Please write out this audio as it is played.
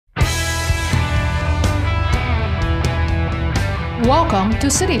Welcome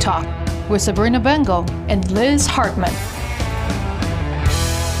to City Talk with Sabrina Bengal and Liz Hartman.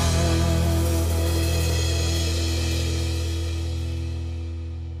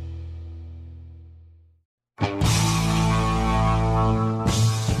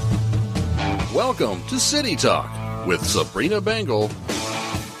 Welcome to City Talk with Sabrina Bengal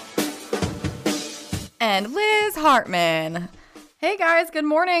and Liz Hartman. Hey guys, good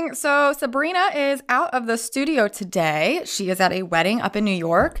morning. So Sabrina is out of the studio today. She is at a wedding up in New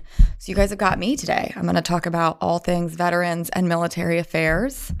York. So you guys have got me today. I'm going to talk about all things veterans and military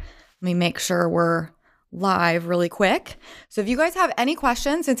affairs. Let me make sure we're live really quick. So if you guys have any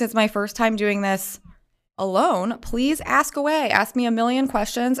questions, since it's my first time doing this alone, please ask away. Ask me a million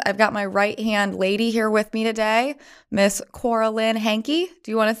questions. I've got my right-hand lady here with me today, Miss Cora Lynn Hankey. Do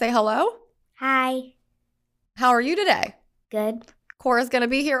you want to say hello? Hi. How are you today? Good. Cora's going to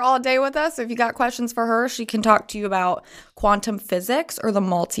be here all day with us. So if you got questions for her, she can talk to you about quantum physics or the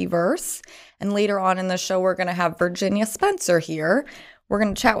multiverse. And later on in the show, we're going to have Virginia Spencer here. We're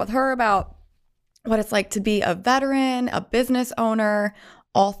going to chat with her about what it's like to be a veteran, a business owner,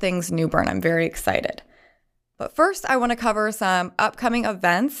 all things New Bern. I'm very excited. But first, I want to cover some upcoming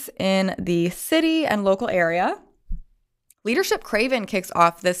events in the city and local area. Leadership Craven kicks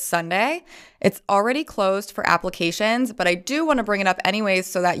off this Sunday. It's already closed for applications, but I do want to bring it up anyways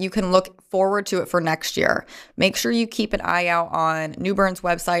so that you can look forward to it for next year. Make sure you keep an eye out on New Bern's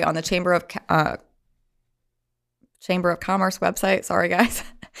website, on the Chamber of Commerce website. Sorry, guys.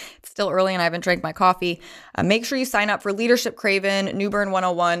 It's still early and I haven't drank my coffee. Make sure you sign up for Leadership Craven, New Bern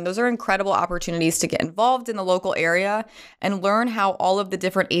 101. Those are incredible opportunities to get involved in the local area and learn how all of the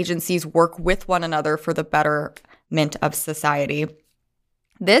different agencies work with one another for the betterment of society.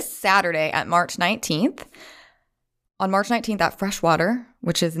 This Saturday at March 19th, on March 19th at Freshwater,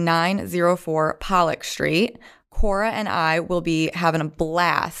 which is 904 Pollock Street, Cora and I will be having a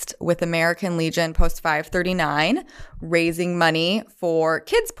blast with American Legion Post 539, raising money for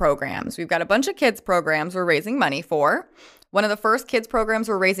kids programs. We've got a bunch of kids programs we're raising money for. One of the first kids programs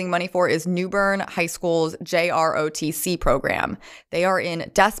we're raising money for is New Bern High School's JROTC program. They are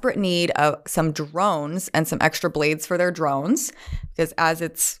in desperate need of some drones and some extra blades for their drones because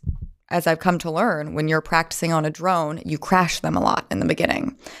as I've come to learn, when you're practicing on a drone, you crash them a lot in the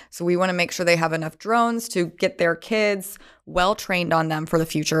beginning. So we want to make sure they have enough drones to get their kids well trained on them for the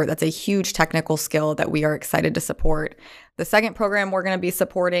future. That's a huge technical skill that we are excited to support. The second program we're going to be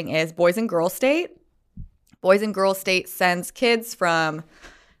supporting is Boys and Girls State. Boys and Girls State sends kids from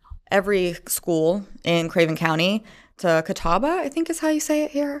every school in Craven County to Catawba, I think is how you say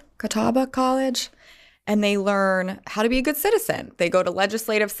it here, Catawba College. And they learn how to be a good citizen. They go to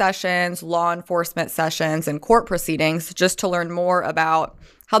legislative sessions, law enforcement sessions, and court proceedings just to learn more about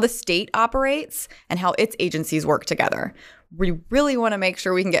how the state operates and how its agencies work together. We really want to make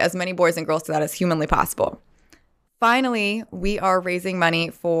sure we can get as many boys and girls to that as humanly possible. Finally, we are raising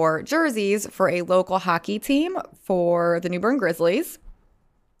money for jerseys for a local hockey team for the New Bern Grizzlies.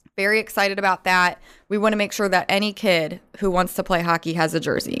 Very excited about that. We want to make sure that any kid who wants to play hockey has a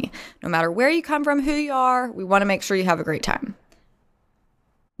jersey. No matter where you come from, who you are, we want to make sure you have a great time.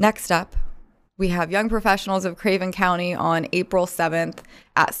 Next up, we have Young Professionals of Craven County on April 7th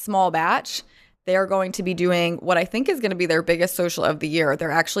at Small Batch. They are going to be doing what I think is going to be their biggest social of the year.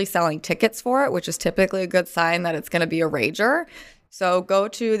 They're actually selling tickets for it, which is typically a good sign that it's going to be a rager. So go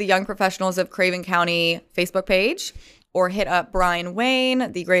to the Young Professionals of Craven County Facebook page, or hit up Brian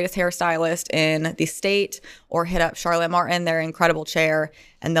Wayne, the greatest hairstylist in the state, or hit up Charlotte Martin, their incredible chair,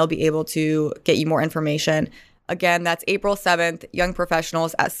 and they'll be able to get you more information. Again, that's April 7th, Young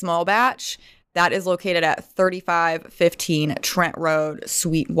Professionals at Small Batch. That is located at 3515 Trent Road,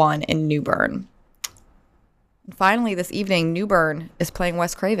 Suite 1 in New Bern. And finally, this evening, New Bern is playing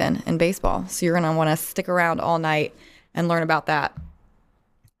West Craven in baseball, so you're going to want to stick around all night and learn about that.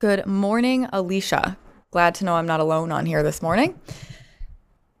 Good morning, Alicia. Glad to know I'm not alone on here this morning.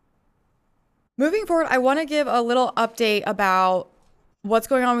 Moving forward, I want to give a little update about what's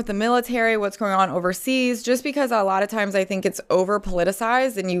going on with the military, what's going on overseas, just because a lot of times I think it's over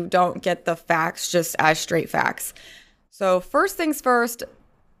politicized and you don't get the facts just as straight facts. So first things first,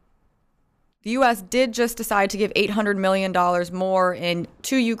 the U.S. did just decide to give $800 million more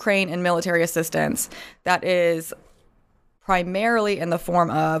to Ukraine in military assistance. That is primarily in the form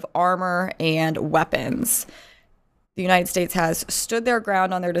of armor and weapons. The United States has stood their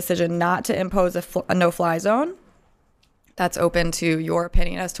ground on their decision not to impose a no-fly zone. That's open to your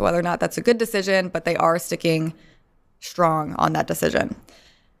opinion as to whether or not that's a good decision, but they are sticking strong on that decision.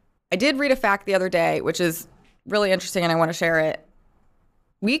 I did read a fact the other day, which is really interesting, and I want to share it.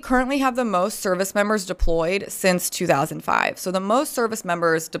 We currently have the most service members deployed since 2005. So the most service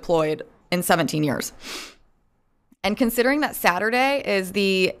members deployed in 17 years. And considering that Saturday is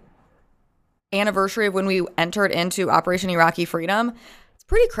the anniversary of when we entered into Operation Iraqi Freedom, it's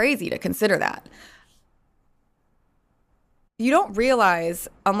pretty crazy to consider that. You don't realize,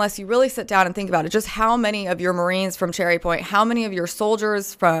 unless you really sit down and think about it, just how many of your Marines from Cherry Point, how many of your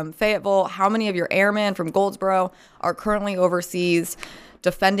soldiers from Fayetteville, how many of your airmen from Goldsboro are currently overseas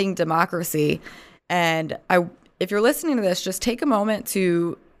defending democracy. And if you're listening to this, just take a moment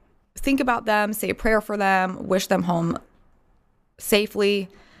to think about them, say a prayer for them, wish them home safely.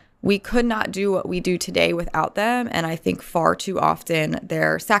 We could not do what we do today without them. And I think far too often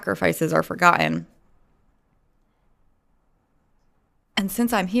their sacrifices are forgotten. And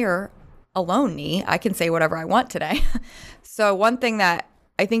since I'm here alone, I can say whatever I want today. So one thing that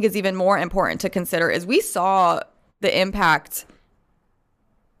I think is even more important to consider is we saw the impact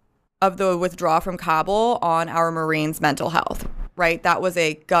of the withdrawal from Kabul on our Marines' mental health, right? That was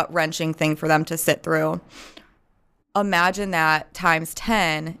a gut-wrenching thing for them to sit through. Imagine that times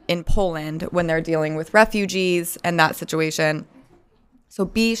 10 in Poland when they're dealing with refugees and that situation. So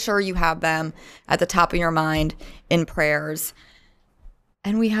be sure you have them at the top of your mind in prayers.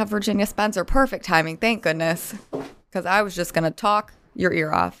 And we have Virginia Spencer. Perfect timing, thank goodness, because I was just going to talk your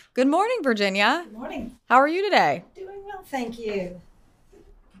ear off. Good morning, Virginia. Good morning. How are you today? Doing well, thank you.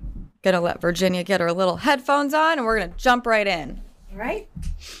 Going to let Virginia get her little headphones on, and we're going to jump right in. All right.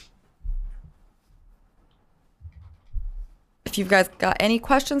 If you guys got any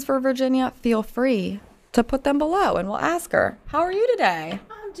questions for Virginia, feel free to put them below, and we'll ask her. How are you today?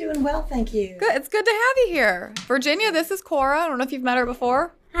 I'm doing well, thank you. Good. It's good to have you here. Virginia, this is Cora. I don't know if you've met her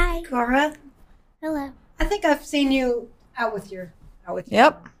before. Hi. Cora, Hello. I think I've seen you out with your.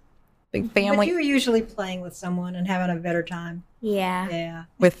 Yep. Big But family you're usually playing with someone and having a better time. Yeah. Yeah.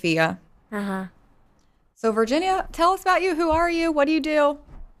 with Thea. Uh-huh. So Virginia, tell us about you. Who are you? What do you do?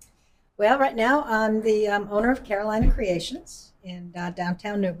 Well, right now I'm the owner of Carolina Creations in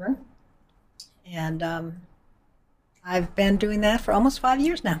downtown New Bern. And I've been doing that for almost 5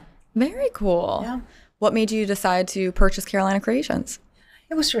 years now. Very cool. Yeah. What made you decide to purchase Carolina Creations?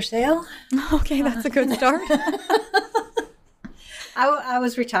 It was for sale. Okay, that's a good start. I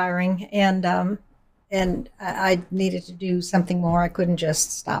was retiring, and I needed to do something more. I couldn't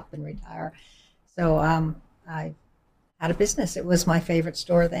just stop and retire. So I had a business. It was my favorite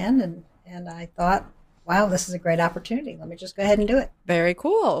store then, and I thought, wow, this is a great opportunity. Let me just go ahead and do it. Very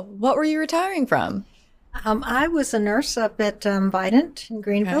cool. What were you retiring from? I was a nurse up at Vidant in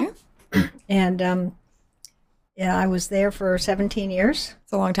Greenville, and yeah, I was there for 17 years.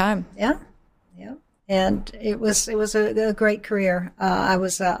 It's a long time. Yeah, yeah, and it was a great career. I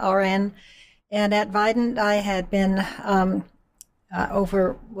was RN, and at Vidant I had been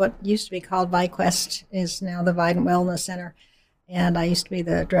over what used to be called ViQuest, is now the Vidant Wellness Center, and I used to be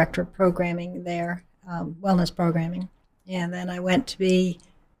the director of programming there, wellness programming, and then I went to be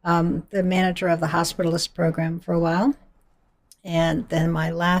the manager of the hospitalist program for a while, and then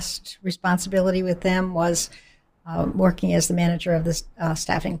my last responsibility with them was working as the manager of the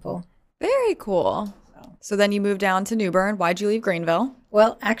staffing pool. Very cool. So then you moved down to New Bern. Why'd you leave Greenville?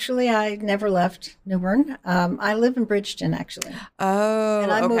 Well, actually, I never left New Bern. I live in Bridgeton, actually. Oh,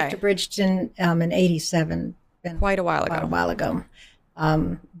 And I okay. moved to Bridgeton in 87. Been Quite a while ago. quite a while ago.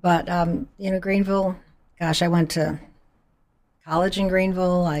 But Greenville, gosh, I went to college in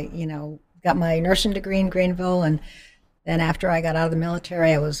Greenville. I, got my nursing degree in Greenville. And then after I got out of the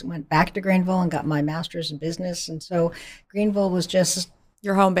military, I went back to Greenville and got my master's in business. And so Greenville was just,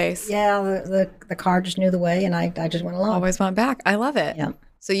 Your home base. yeah, the car just knew the way, and I just went along. Always went back. I love it. Yeah.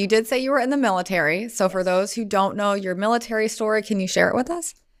 So you did say you were in the military. So for those who don't know your military story, can you share it with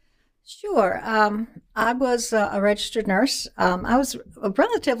us? Sure. I was a registered nurse. I was a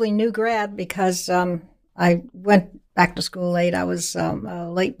relatively new grad because I went back to school late. I was a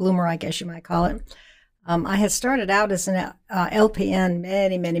late bloomer, I guess you might call it. I had started out as an LPN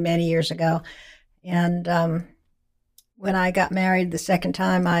many, many, many years ago. And when I got married the second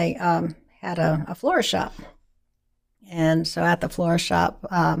time, I had a florist shop. And so at the florist shop,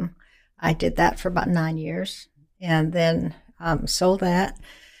 I did that for about 9 years, and then sold that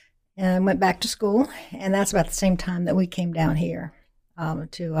and went back to school. And that's about the same time that we came down here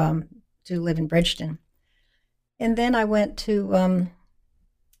to live in Bridgeton. And then I went to,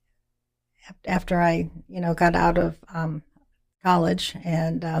 after I, got out of college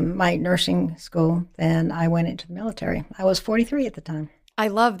and my nursing school, then I went into the military. I was 43 at the time. I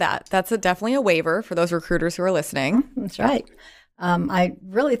love that. That's definitely a waiver for those recruiters who are listening. That's right. I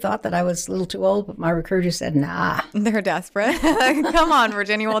really thought that I was a little too old, but my recruiter said, nah. They're desperate. Come on,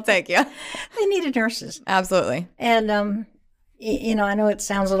 Virginia, we'll take you. They needed nurses. Absolutely. And, I know it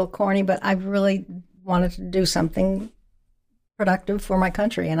sounds a little corny, but I really wanted to do something productive for my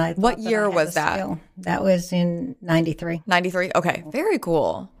country. And I What year was that? Skill. That was in 93. 93? Okay, very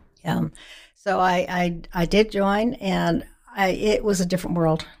cool. So I did join, and it was a different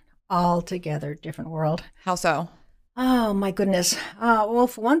world, altogether different world. How so? Oh, my goodness. Well,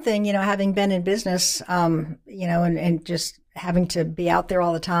 for one thing, having been in business, and just having to be out there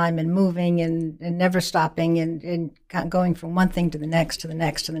all the time and moving and never stopping and going from one thing to the next, to the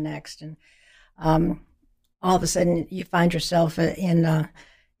next, to the next. And all of a sudden you find yourself in a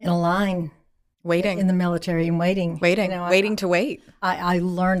line waiting in the military and waiting to wait. I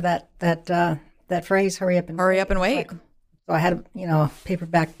learned that phrase, hurry up and wait. So I had a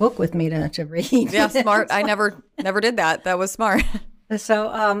paperback book with me to read. Yeah, smart. I never did that. That was smart.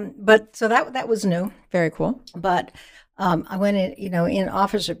 So so that was new. Very cool. But I went in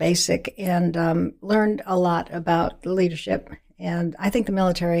officer basic and learned a lot about leadership. And I think the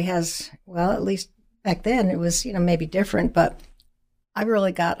military has, well, at least back then it was, maybe different, but I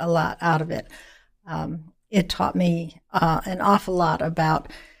really got a lot out of it. It taught me an awful lot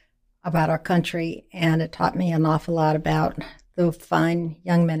about our country, and it taught me an awful lot about the fine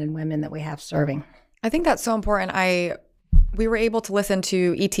young men and women that we have serving. I think that's so important. We were able to listen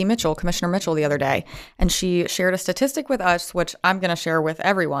to E.T. Mitchell, Commissioner Mitchell, the other day, and she shared a statistic with us, which I'm going to share with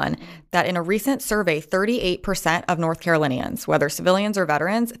everyone, that in a recent survey, 38% of North Carolinians, whether civilians or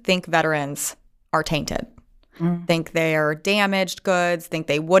veterans, think veterans are tainted. Think they are damaged goods, think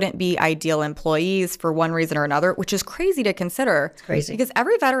they wouldn't be ideal employees for one reason or another, which is crazy to consider. It's crazy. Because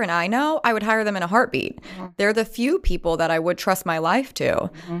every veteran I know, I would hire them in a heartbeat. They're the few people that I would trust my life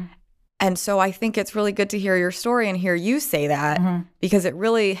to. And so I think it's really good to hear your story and hear you say that, because it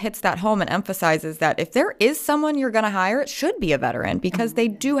really hits that home and emphasizes that if there is someone you're going to hire, it should be a veteran, because they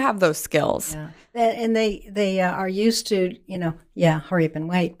do have those skills. Yeah. And they are used to, hurry up and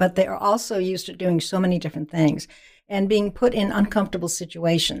wait, but they are also used to doing so many different things and being put in uncomfortable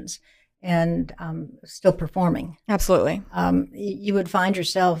situations and still performing. Absolutely. You would find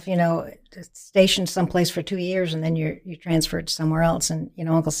yourself, stationed someplace for 2 years, and then you're transferred somewhere else. And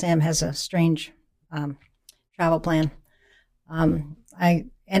Uncle Sam has a strange travel plan. I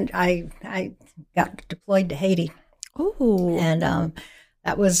got deployed to Haiti. Oh, and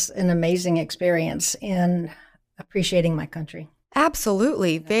that was an amazing experience in appreciating my country.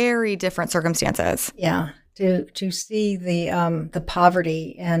 Absolutely, very different circumstances. Yeah. To see the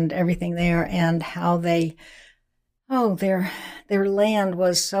poverty and everything there, and how their land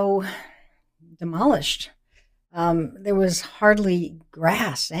was so demolished. There was hardly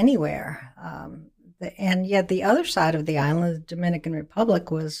grass anywhere, and yet the other side of the island, the Dominican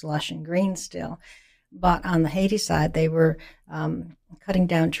Republic, was lush and green still. But on the Haiti side, they were cutting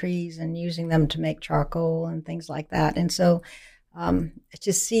down trees and using them to make charcoal and things like that. And so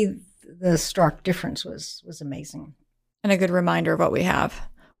to see the stark difference was amazing. And a good reminder of what we have.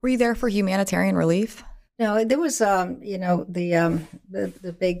 Were you there for humanitarian relief? No, there was, the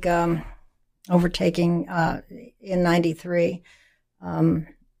big overtaking in 93.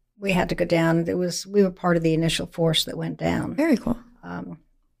 We had to go down. We were part of the initial force that went down. Very cool.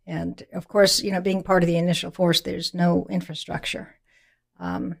 And of course, being part of the initial force, there's no infrastructure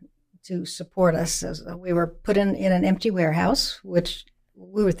to support us. So we were put in an empty warehouse, which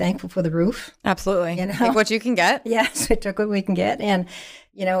we were thankful for the roof. Absolutely. Take what you can get. Yes, we took what we can get. And,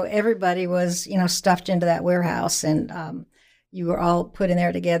 everybody was, stuffed into that warehouse, and you were all put in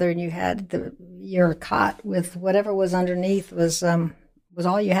there together, and you had your cot with whatever was underneath was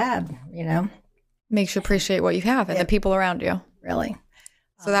all you had, Makes you appreciate what you have and the people around you. Really.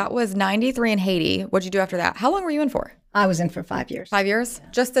 So that was 93 in Haiti. What'd you do after that? How long were you in for? I was in for 5 years. 5 years?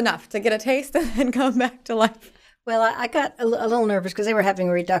 Yeah. Just enough to get a taste and then come back to life. Well, I got a little nervous because they were having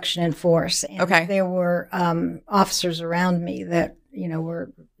a reduction in force. And there were officers around me that,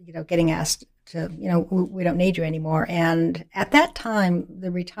 were, getting asked to, we don't need you anymore. And at that time,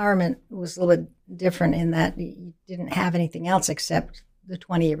 the retirement was a little bit different in that you didn't have anything else except the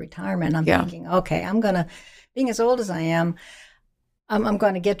 20-year retirement. I'm thinking, okay, being as old as I am, I'm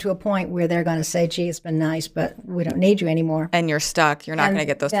going to get to a point where they're going to say, gee, it's been nice, but we don't need you anymore. And you're stuck. You're not going to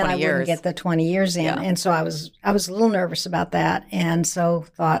get those 20 years. I wouldn't get the 20 years in. Yeah. And so I was a little nervous about that. And so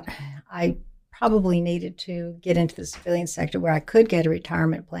thought I probably needed to get into the civilian sector where I could get a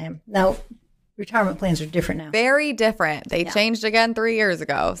retirement plan. Now, retirement plans are different now. Very different. They changed again 3 years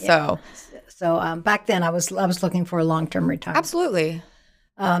ago. So back then I was looking for a long-term retirement. Absolutely.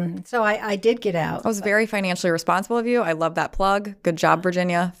 So I did get out. That was very financially responsible of you. I love that plug. Good job,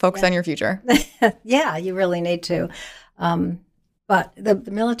 Virginia. Focus on your future. Yeah, you really need to. But the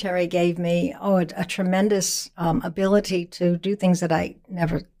military gave me a tremendous ability to do things that I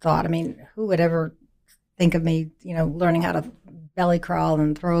never thought. I mean, who would ever think of me, learning how to belly crawl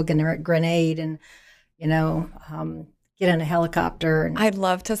and throw a grenade and, get in a helicopter. And, I'd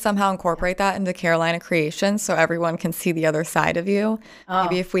love to somehow incorporate that into Carolina Creations so everyone can see the other side of you.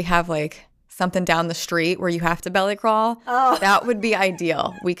 Maybe if we have like something down the street where you have to belly crawl, that would be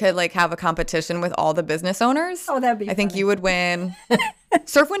ideal. We could like have a competition with all the business owners. Oh, that'd be I think you would win.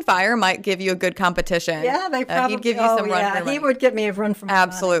 Surf Wind Fire might give you a good competition. Yeah, they probably. He'd give you some run for money. He would get me a run for money.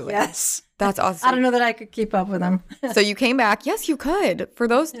 Absolutely. Yes. That's awesome. I don't know that I could keep up with him. So you came back. Yes, you could. For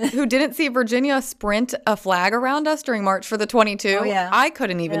those who didn't see Virginia sprint a flag around us during March for the 22, I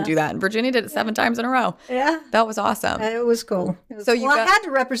couldn't even do that. And Virginia did it 7 times in a row. Yeah. That was awesome. It was cool. So you I had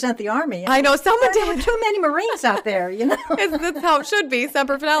to represent the Army. I know someone There were did. too many Marines out there, That's how it should be,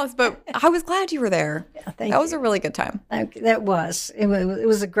 Semper Fidelis. But I was glad you were there. Thank that was you. a really good time. That was. It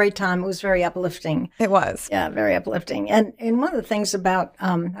was a great time. It was very uplifting. It was. Yeah, very uplifting. And one of the things about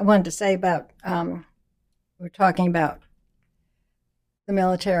I wanted to say about we're talking about the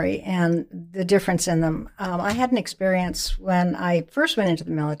military and the difference in them. I had an experience when I first went into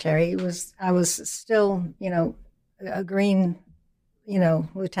the military. I was still, a green,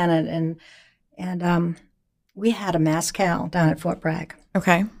 lieutenant, and we had a mass cal down at Fort Bragg.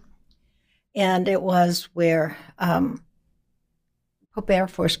 Okay. And it was where Pope Air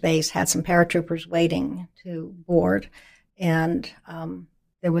Force Base had some paratroopers waiting to board, and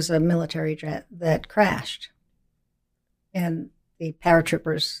there was a military jet that crashed. And the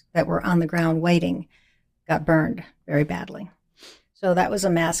paratroopers that were on the ground waiting got burned very badly. So that was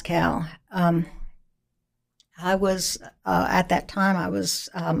a mass cal. I was, at that time, I was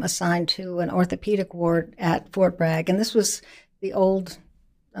assigned to an orthopedic ward at Fort Bragg. And this was the old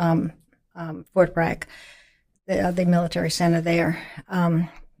Fort Bragg, the military center there,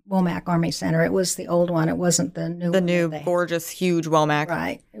 Womack Army Center. It was the old one. It wasn't the new one. The new, gorgeous, huge Womack.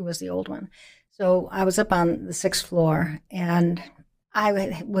 Right. It was the old one. So I was up on the 6th floor, and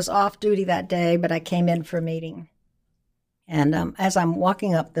I was off duty that day, but I came in for a meeting. And as I'm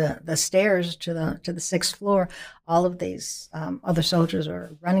walking up the stairs to the 6th floor, all of these other soldiers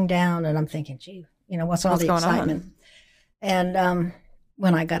are running down, and I'm thinking, gee, what's all the excitement? On? And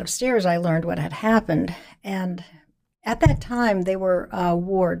when I got upstairs, I learned what had happened. And at that time, they were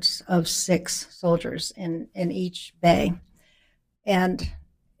wards of 6 soldiers in each bay, and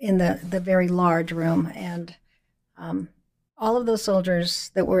in the very large room. And all of those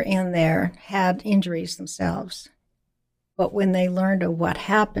soldiers that were in there had injuries themselves. But when they learned of what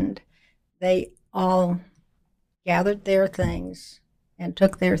happened, they all gathered their things and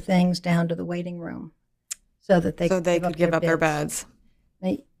took their things down to the waiting room so that they could give up their beds.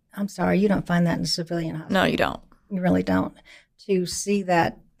 I'm sorry, you don't find that in a civilian hospital. No, you don't. You really don't. To see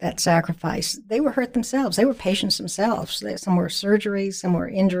that sacrifice. They were hurt themselves. They were patients themselves. Some were surgeries, some were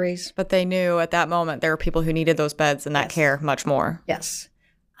injuries. But they knew at that moment there were people who needed those beds and that care much more. Yes.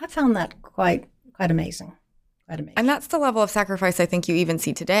 I found that quite amazing. Quite amazing. And that's the level of sacrifice I think you even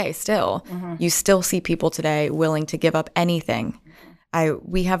see today still. Mm-hmm. You still see people today willing to give up anything.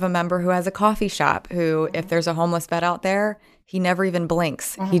 We have a member who has a coffee shop who, if there's a homeless vet out there, he never even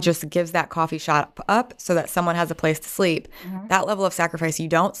blinks. Mm-hmm. He just gives that coffee shop up so that someone has a place to sleep. Mm-hmm. That level of sacrifice you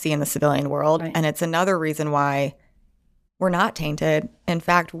don't see in the civilian world. Right. And it's another reason why we're not tainted. In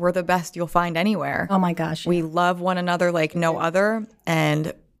fact, we're the best you'll find anywhere. Oh my gosh. We love one another like no other.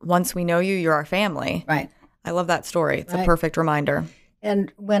 And once we know you, you're our family. Right. I love that story. It's a perfect reminder.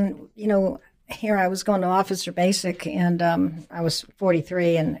 And when, here I was going to Officer Basic, and I was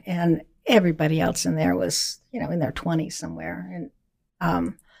 43, and everybody else in there was, in their 20s somewhere.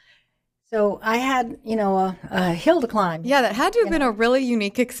 And so I had, a hill to climb. Yeah, that had to have been a really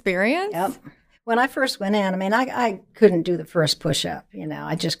unique experience. Yep. When I first went in, I couldn't do the first push-up,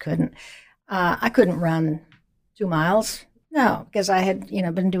 I just couldn't. I couldn't run 2 miles. No, because I had,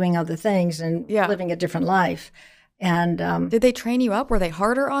 been doing other things and living a different life. And did they train you up? Were they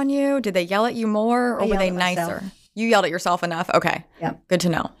harder on you? Did they yell at you more, or were they nicer? You yelled at yourself enough? Okay. Yeah. Good to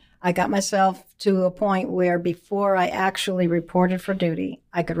know. I got myself to a point where before I actually reported for duty,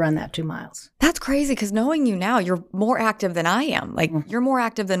 I could run that 2 miles. That's crazy, because knowing you now, you're more active than I am. Like, you're more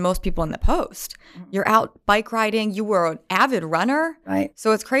active than most people in the post. You're out bike riding. You were an avid runner. Right.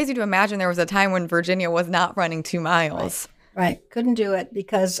 So it's crazy to imagine there was a time when Virginia was not running 2 miles. Right. Couldn't do it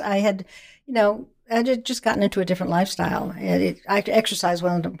because I had, I had just gotten into a different lifestyle. Exercise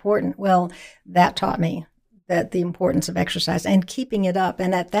wasn't important. Well, that taught me that the importance of exercise and keeping it up.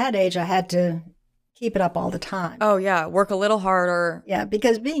 And at that age, I had to keep it up all the time. Oh, yeah. Work a little harder. Yeah,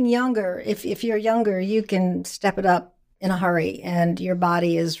 because being younger, if you're younger, you can step it up in a hurry and your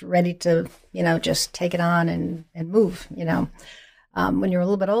body is ready to, just take it on and move, When you're a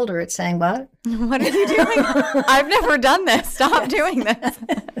little bit older, it's saying, what? What are you doing? I've never done this. Stop doing this.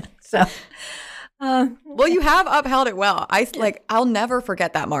 So, well, you have upheld it well. I'll never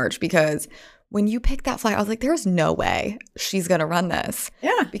forget that march because when you picked that flag, I was like, there's no way she's going to run this.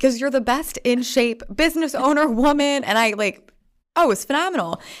 Yeah. Because you're the best in shape business owner woman. And it was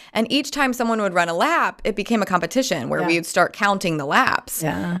phenomenal. And each time someone would run a lap, it became a competition where we would start counting the laps.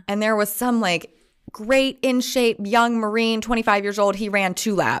 Yeah. And there was some great in shape young Marine, 25 years old. He ran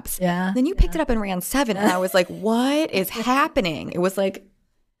 2 laps. Yeah. Then you picked it up and ran 7. And I was like, what is happening? It was like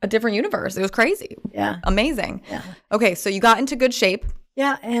a different universe. It was crazy. Yeah. Amazing. Yeah. Okay. So you got into good shape.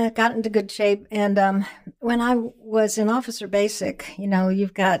 Yeah, and I got into good shape. And when I was in Officer Basic,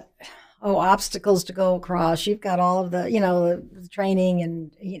 you've got obstacles to go across. You've got all of the the training,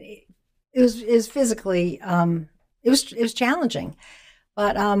 and it was physically it was challenging,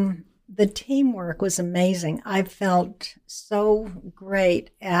 but the teamwork was amazing. I felt so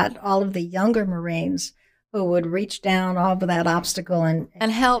great at all of the younger Marines who would reach down over that obstacle and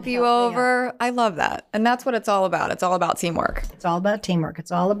help you over. I love that. And that's what it's all about. It's all about teamwork. It's all about teamwork.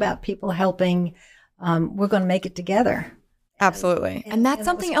 It's all about people helping. We're going to make it together. Absolutely. And that's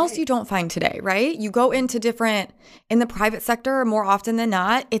something else you don't find today, right? You go into in the private sector more often than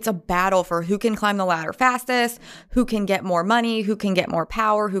not, it's a battle for who can climb the ladder fastest, who can get more money, who can get more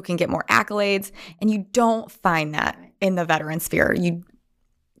power, who can get more accolades. And you don't find that in the veteran sphere.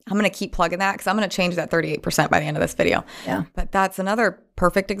 I'm going to keep plugging that because I'm going to change that 38% by the end of this video. Yeah. But that's another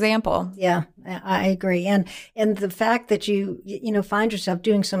perfect example. Yeah, I agree. And the fact that you find yourself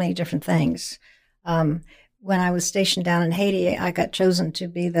doing so many different things. When I was stationed down in Haiti, I got chosen to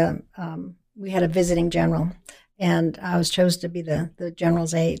be we had a visiting general, and I was chosen to be the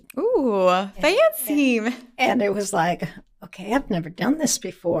general's aide. Ooh, fancy. And it was like, okay, I've never done this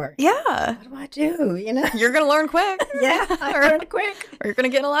before. Yeah. What do I do? You're going to learn quick. Yeah, I learned quick. Or you're going to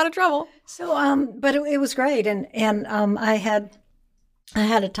get in a lot of trouble. So, but it was great. And I had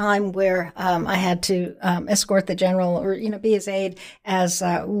a time where I had to escort the general or, be his aide as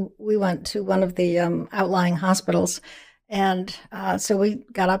we went to one of the outlying hospitals. And so we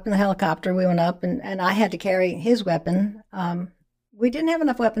got up in the helicopter, we went up, and I had to carry his weapon. We didn't have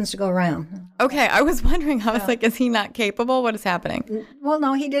enough weapons to go around. Okay, I was wondering, I was like, is he not capable? What is happening? Well,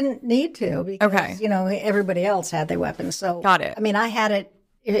 no, he didn't need to because, everybody else had their weapons. So, got it. I mean, I had it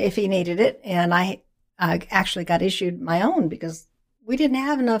if he needed it, and I actually got issued my own because we didn't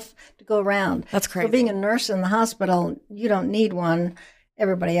have enough to go around. That's crazy. For being a nurse in the hospital, you don't need one.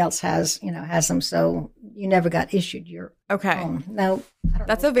 Everybody else has them. So you never got issued your own. Now,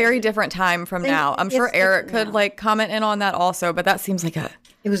 that's a very different time from now. I'm sure Eric could comment in on that also, but that seems like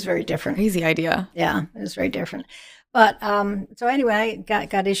it was very different. Crazy idea. Yeah, it was very different. But so anyway, I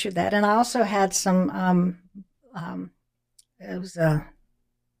got issued that, and I also had some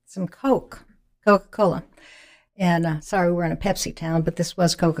some Coca-Cola. And sorry, we're in a Pepsi town, but this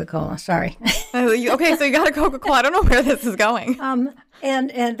was Coca-Cola. Sorry. Okay, so you got a Coca-Cola. I don't know where this is going.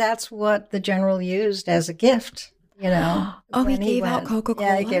 And that's what the general used as a gift. Oh, he gave out Coca-Cola.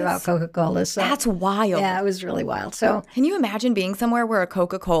 Yeah, he gave out Coca-Cola. So that's wild. Yeah, it was really wild. So can you imagine being somewhere where a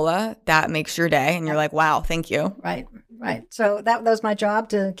Coca-Cola that makes your day, and you're like, wow, thank you. Right. So that was my job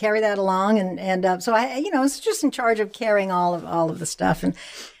to carry that along, and so I, was just in charge of carrying all of the stuff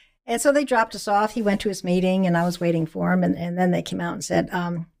And so they dropped us off. He went to his meeting, and I was waiting for him. And then they came out and said,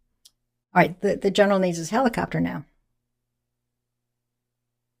 all right, the general needs his helicopter now.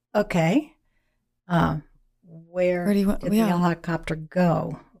 Okay. Where did the helicopter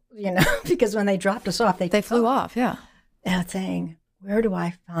go? Because when they dropped us off, they flew off, yeah. And saying, where do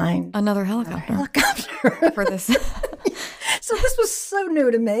I find another helicopter for this? So this was so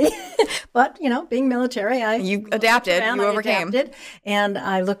new to me, but being military, you adapted, you overcame. And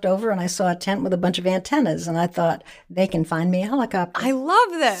I looked over and I saw a tent with a bunch of antennas, and I thought they can find me a helicopter. I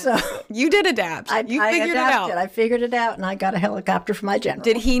love this. So you did adapt. You figured it out. I figured it out, and I got a helicopter for my general.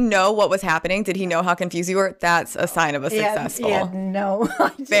 Did he know what was happening? Did he know how confused you were? That's a sign of a successful. Yeah, no.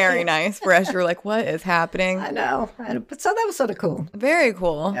 Very nice. Whereas you're like, what is happening? I know. But so that was sort of cool. Very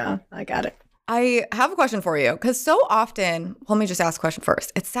cool. Yeah, I got it. I have a question for you, because so often, let me just ask a question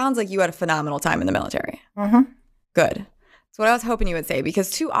first. It sounds like you had a phenomenal time in the military. Mm-hmm. Good. That's what I was hoping you would say,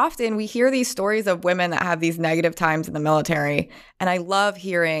 because too often we hear these stories of women that have these negative times in the military. And I love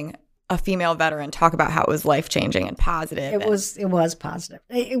hearing a female veteran talk about how it was life-changing and positive. It was positive.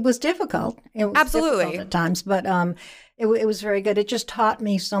 It was difficult. It was Absolutely. difficult at times, but it was very good. It just taught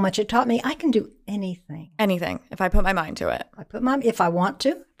me so much. It taught me I can do anything. Anything, if I put my mind to it. If I want to,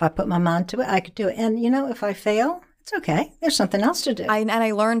 if I put my mind to it, I could do it. And if I fail, it's okay. There's something else to do. And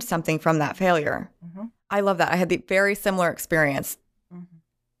I learned something from that failure. Mm-hmm. I love that. I had the very similar experience. Mm-hmm.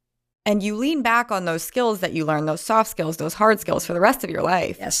 And you lean back on those skills that you learned, those soft skills, those hard skills for the rest of your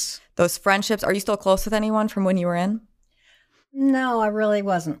life. Yes. Those friendships. Are you still close with anyone from when you were in? No, I really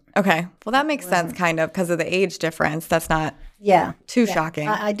wasn't. Okay. Well, that makes sense kind of because of the age difference. That's not too shocking.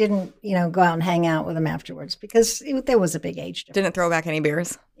 I didn't, go out and hang out with them afterwards because there was a big age difference. Didn't throw back any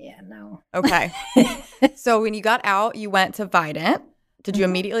beers? Yeah, no. Okay. So when you got out, you went to Vidant. Did you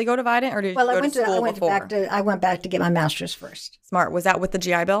immediately go to Vidant or did you go to school before? I went back to get my master's first. Smart. Was that with the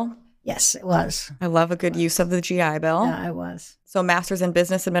GI Bill? Yes, it was. I love a good use of the GI Bill. Yeah, I was. So master's in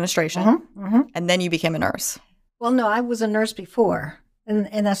business administration. Mm-hmm. And then you became a nurse. Well, no, I was a nurse before.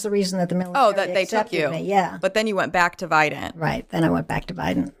 And that's the reason that the military that they took you. Me. Yeah. But then you went back to Vidant. Right. Then I went back to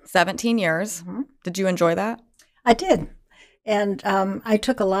Vidant. 17 years. Mm-hmm. Did you enjoy that? I did. And I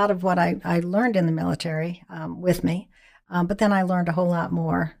took a lot of what I learned in the military with me. But then I learned a whole lot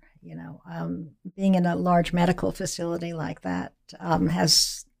more. Being in a large medical facility like that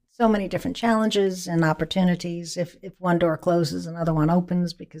has so many different challenges and opportunities. If one door closes, another one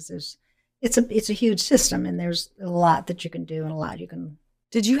opens because it's a huge system and there's a lot that you can do and a lot you can.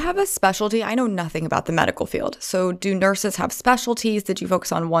 Did you have a specialty? I know nothing about the medical field. So do nurses have specialties? Did you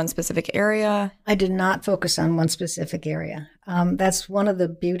focus on one specific area? I did not focus on one specific area. That's one of the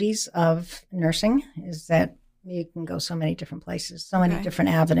beauties of nursing is that you can go so many different places, so many different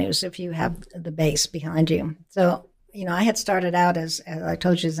avenues if you have the base behind you. So, I had started out as I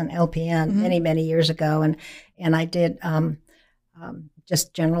told you, as an LPN many, many years ago. And I did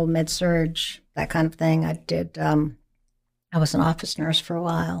just general med surge, that kind of thing. I did, I was an office nurse for a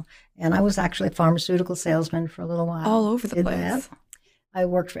while. And I was actually a pharmaceutical salesman for a little while. All over the place. That. I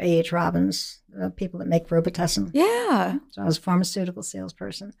worked for A.H. Robbins, people that make Robitussin. Yeah. So I was a pharmaceutical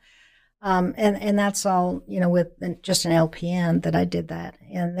salesperson. And that's all, with just an LPN that I did that.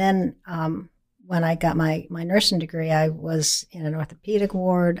 And then when I got my nursing degree, I was in an orthopedic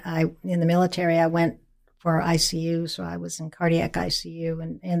ward. In the military, I went for ICU, so I was in cardiac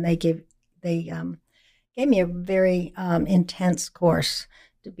ICU, and they gave me a very intense course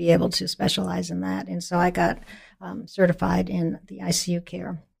to be able to specialize in that. And so I got certified in the ICU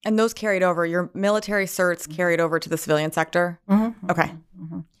care. And those carried over, your military certs carried over to the civilian sector? Mm-hmm. Okay.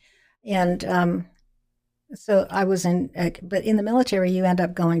 Mm-hmm. And so I was but in the military, you end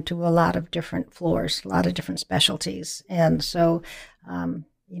up going to a lot of different floors, a lot of different specialties. And so,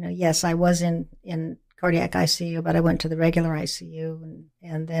 yes, I was in cardiac ICU, but I went to the regular ICU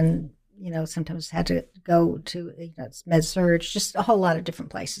and then, sometimes had to go to med surge, just a whole lot of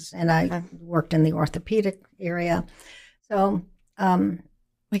different places. And I worked in the orthopedic area. So,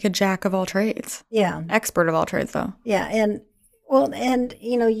 like a jack of all trades. Yeah. Expert of all trades, though. Yeah. And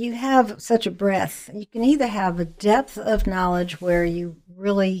you have such a breadth. You can either have a depth of knowledge where you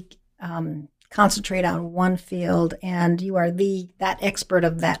really concentrate on one field and you are that expert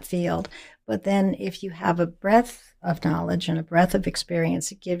of that field. But then if you have a breadth of knowledge and a breadth of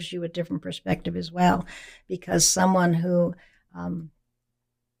experience, it gives you a different perspective as well. Because someone who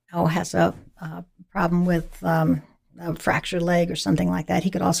has a problem with a fractured leg or something like that, he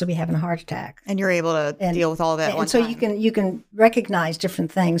could also be having a heart attack. And you're able to deal with all of that at one time. And so you can recognize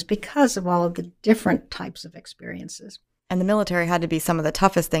different things because of all of the different types of experiences. And the military had to be some of the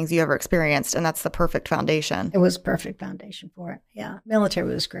toughest things you ever experienced, and that's the perfect foundation. It was a perfect foundation for it. Yeah,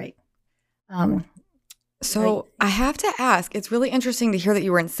 military was great. So I have to ask, it's really interesting to hear that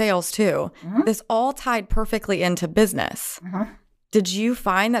you were in sales too. Mm-hmm. This all tied perfectly into business. Mm-hmm. Did you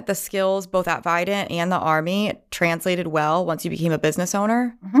find that the skills both at Vidant and the Army translated well once you became a business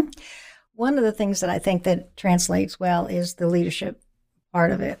owner? Mm-hmm. One of the things that I think that translates well is the leadership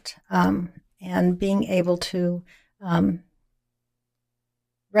part of it, and being able to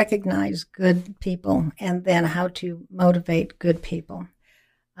recognize good people and then how to motivate good people.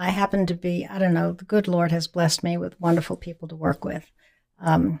 I happen to be, the good Lord has blessed me with wonderful people to work with.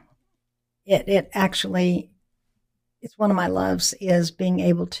 It's one of my loves is being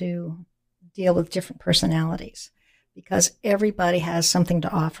able to deal with different personalities because everybody has something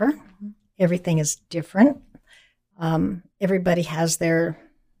to offer. Mm-hmm. Everything is different. Everybody has their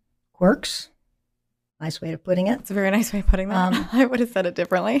quirks. Nice way of putting it. It's a very nice way of putting that. I would have said it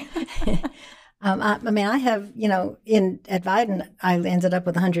differently. I mean, I have, at Vidant, I ended up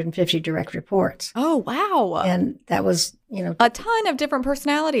with 150 direct reports. Oh, wow. And that was, a ton of different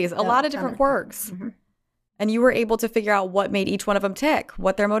personalities, a lot of different quirks. Mm-hmm. And you were able to figure out what made each one of them tick,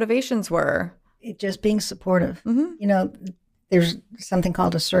 what their motivations were. It just being supportive. Mm-hmm. There's something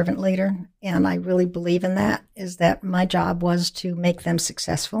called a servant leader, and I really believe in that, is that my job was to make them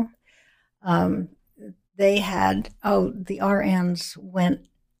successful. They had, the RNs went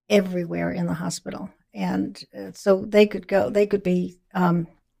everywhere in the hospital. And so they could be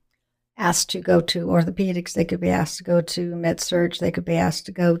asked to go to orthopedics, they could be asked to go to med surg, they could be asked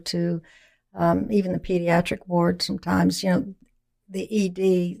to go to even the pediatric ward sometimes, the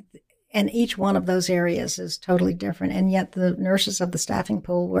ED, and each one of those areas is totally different. And yet the nurses of the staffing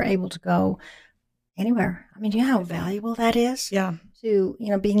pool were able to go anywhere. I mean, do you know how valuable that is? Yeah. To,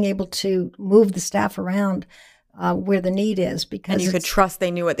 being able to move the staff around where the need is. Because and you could trust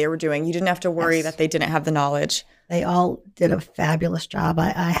they knew what they were doing. You didn't have to worry that they didn't have the knowledge. They all did a fabulous job.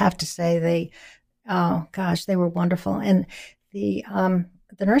 I have to say they were wonderful. And the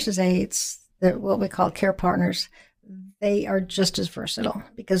nurses' aides, what we call care partners, they are just as versatile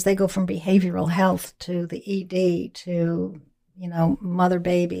because they go from behavioral health to the ED to, mother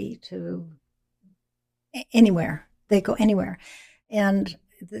baby to anywhere. They go anywhere. And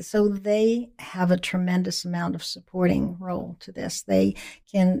so they have a tremendous amount of supporting role to this. They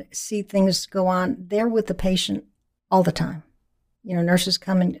can see things go on. They're with the patient all the time. Nurses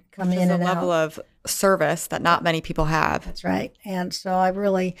come in and out. A level of service that not many people have. That's right. And so I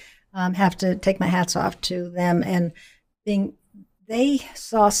really have to take my hats off to them. And they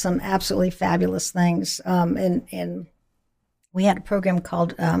saw some absolutely fabulous things. And we had a program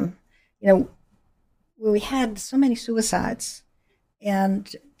called, where we had so many suicides. And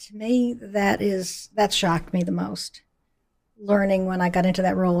to me, that shocked me the most, learning when I got into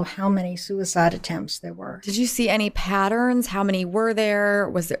that role of how many suicide attempts there were. Did you see any patterns? How many were there?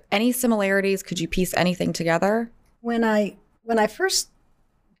 Was there any similarities? Could you piece anything together? When I first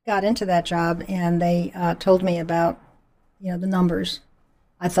got into that job and they told me about, the numbers,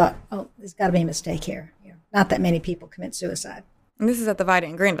 I thought, there's got to be a mistake here. Not that many people commit suicide. And this is at the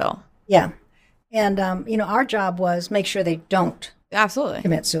Vidant in Greenville. Yeah. And, our job was make sure they don't absolutely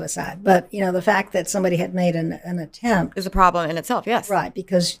commit suicide. But, the fact that somebody had made an attempt is a problem in itself, yes. Right,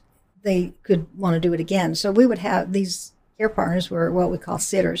 because they could want to do it again. So we would have these care partners were what we call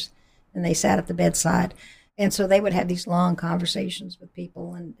sitters, and they sat at the bedside. And so they would have these long conversations with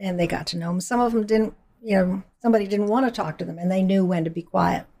people, and they got to know them. Some of them didn't, somebody didn't want to talk to them, and they knew when to be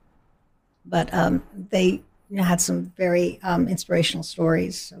quiet. But they had some very inspirational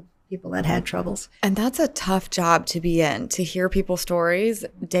stories of people that had troubles. And that's a tough job to be in, to hear people's stories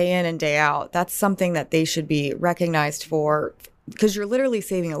day in and day out. That's something that they should be recognized for, because you're literally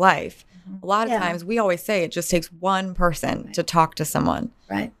saving a life. A lot of times we always say it just takes one person to talk to someone.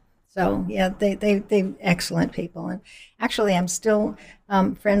 Right. So, they excellent people. And actually, I'm still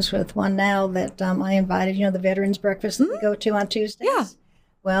friends with one now that I invited, the Veterans Breakfast that we go to on Tuesdays. Yeah.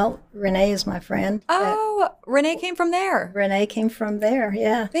 Well, Renee is my friend. Oh, Renee came from there. Renee came from there,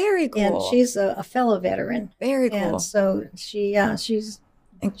 yeah. Very cool. And she's a fellow veteran. Very cool. And so she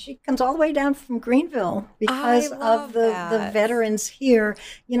comes all the way down from Greenville because of the veterans here.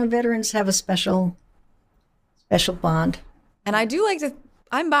 Veterans have a special bond. And I do like to,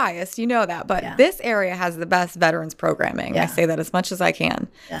 I'm biased, you know that, but this area has the best veterans programming. I say that as much as I can.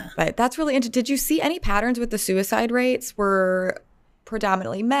 Yeah. But that's really interesting. Did you see any patterns with the suicide rates? Were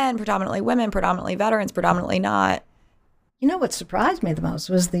predominantly men, predominantly women, predominantly veterans, predominantly not? What surprised me the most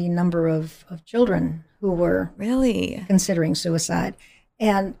was the number of children who were really considering suicide.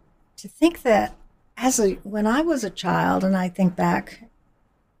 And to think that when I was a child, and I think back,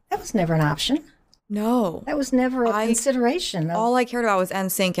 that was never an option. No. That was never a consideration. All I cared about was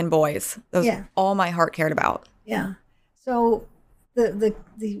NSYNC and boys. That was all my heart cared about. Yeah. So the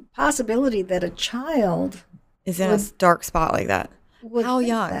possibility that a child is in a dark spot like that. How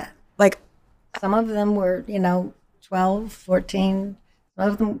young? That. Like, some of them were, 12, 14. Some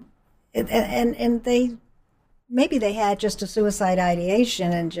of them, and they had just a suicide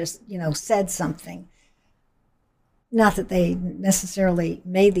ideation and just, said something. Not that they necessarily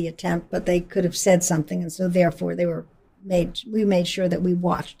made the attempt, but they could have said something, and so therefore we made sure that we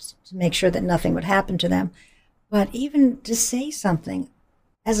watched to make sure that nothing would happen to them. But even to say something,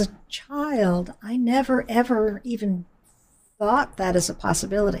 as a child, I never ever even thought that is a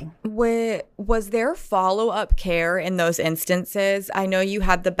possibility. Was there follow-up care in those instances? I know you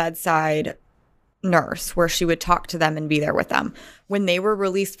had the bedside nurse where she would talk to them and be there with them. When they were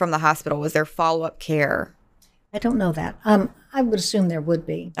released from the hospital, was there follow-up care? I don't know that. I would assume there would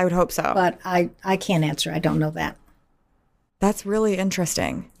be, I would hope so. but I can't answer. I don't know that. That's really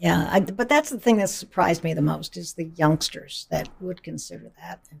interesting. Yeah, but that's the thing that surprised me the most is the youngsters that would consider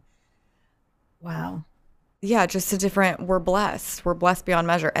that. Wow. Yeah, just we're blessed. We're blessed beyond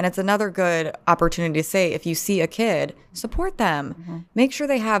measure. And it's another good opportunity to say, if you see a kid, support them. Make sure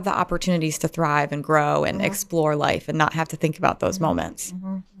they have the opportunities to thrive and grow and explore life and not have to think about those moments.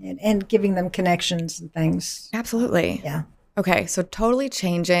 And giving them connections and things. Absolutely. Yeah. Okay, so totally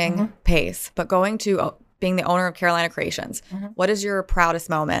changing pace, but going to being the owner of Carolina Creations. What is your proudest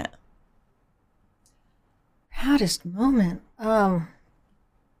moment? Proudest moment? Well,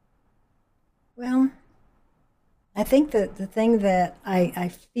 I think that the thing that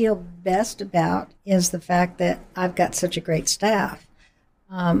I feel best about is the fact that I've got such a great staff.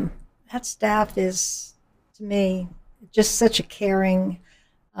 That staff is, to me, just such a caring.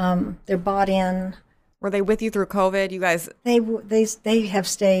 They're bought in. Were they with you through COVID? You guys, They have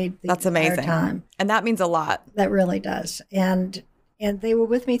stayed the that's entire amazing. time. And that means a lot. That really does. And they were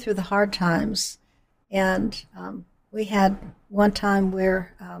with me through the hard times. And we had one time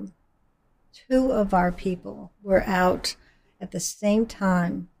where two of our people were out at the same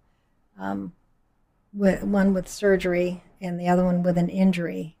time, one with surgery and the other one with an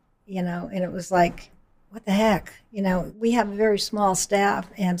injury, and it was like, what the heck? We have a very small staff,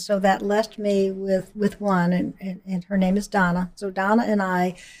 and so that left me with one, and her name is Donna. So Donna and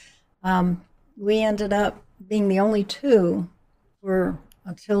I, we ended up being the only two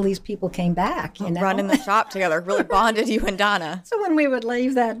until these people came back, Running the shop together really bonded you and Donna. So when we would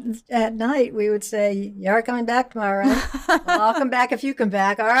leave that at night, we would say, "You are coming back tomorrow, right? Well, I'll come back if you come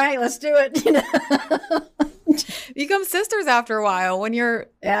back. All right, let's do it." You become sisters after a while when you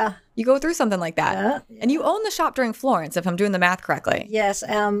go through something like that. Yeah. And you own the shop during Florence, if I'm doing the math correctly. Yes.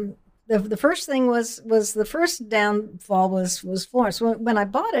 The first thing was the first downfall was Florence. When I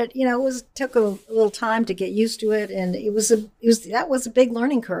bought it, it took a little time to get used to it, and that was a big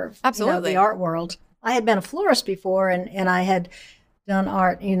learning curve. Absolutely. The art world. I had been a florist before, and I had done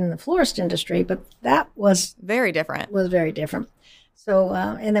art in the florist industry, but that was very different. So,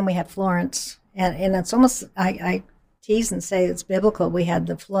 and then we had Florence, and it's almost I tease and say it's biblical. We had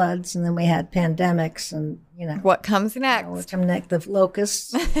the floods, and then we had pandemics, and what comes next? What comes next? The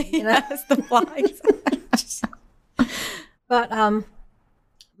locusts. Yes, the flies. But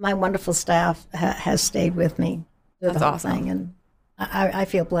my wonderful staff has stayed with me. That's awesome. Thing, and I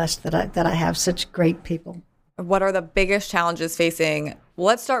feel blessed that I have such great people. What are the biggest challenges facing?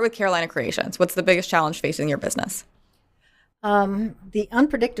 Let's start with Carolina Creations. What's the biggest challenge facing your business? The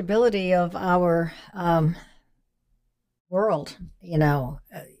unpredictability of our world. You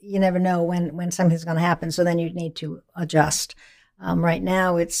never know when something's going to happen, so then you need to adjust. Right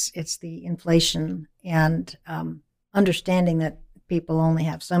now, it's the inflation and understanding that people only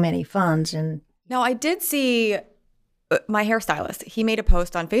have so many funds. And now, I did see my hairstylist. He made a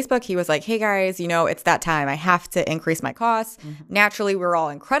post on Facebook. He was like, "Hey guys, it's that time. I have to increase my costs." Naturally, we're all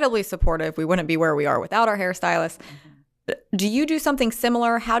incredibly supportive. We wouldn't be where we are without our hairstylist. Do you do something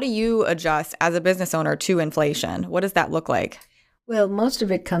similar? How do you adjust as a business owner to inflation? What does that look like? Well, most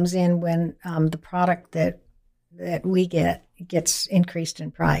of it comes in when the product that we gets increased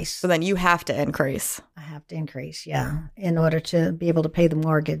in price. So then you have to increase. I have to increase, yeah, in order to be able to pay the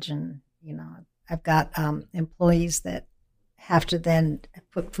mortgage. And, I've got employees that have to then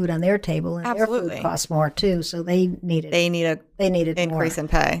put food on their table, and Absolutely. Their food costs more too. So they need it. They need an increase more. In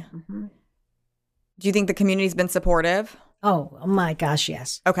pay. Do you think the community's been supportive? Oh my gosh,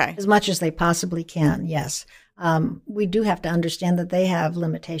 yes. Okay. As much as they possibly can, yes. We do have to understand that they have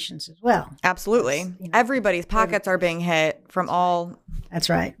limitations as well. Absolutely. Everybody's pockets are being hit from all. That's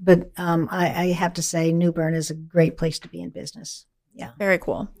right. But I have to say New Bern is a great place to be in business. Yeah. Very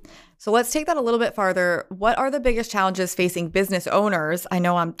cool. So let's take that a little bit farther. What are the biggest challenges facing business owners? I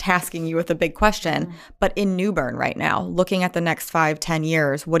know I'm tasking you with a big question, but in New Bern right now, looking at the next 5-10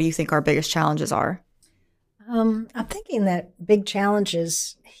 years, what do you think our biggest challenges are? I'm thinking that big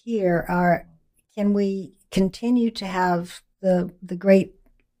challenges here are, can we continue to have the great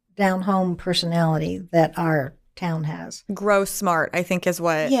down-home personality that our town has? Grow smart, I think, is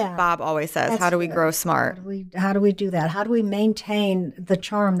what Bob always says. How do we grow smart? How do we do that? How do we maintain the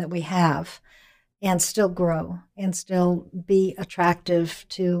charm that we have and still grow and still be attractive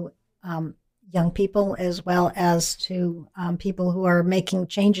to young people as well as to people who are making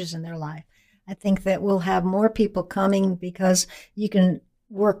changes in their life? I think that we'll have more people coming because you can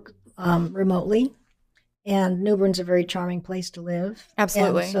work remotely, and New Bern's a very charming place to live.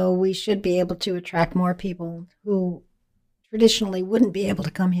 Absolutely. And so we should be able to attract more people who traditionally wouldn't be able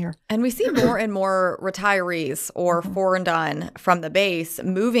to come here. And we see more and more retirees or foreign done from the base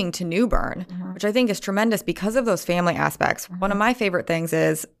moving to New Bern, which I think is tremendous because of those family aspects. One of my favorite things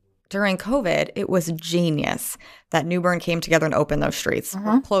is during COVID, it was genius that New Bern came together and opened those streets,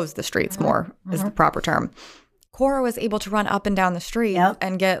 or closed the streets more is the proper term. Cora was able to run up and down the street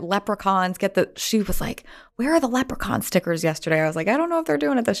and get leprechauns, she was like, where are the leprechaun stickers yesterday? I was like, I don't know if they're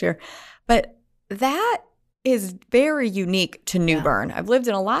doing it this year. But that is very unique to New Bern. I've lived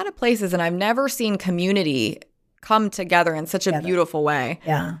in a lot of places and I've never seen community come together in such a beautiful way.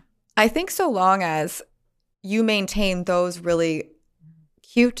 Yeah. I think so long as you maintain those really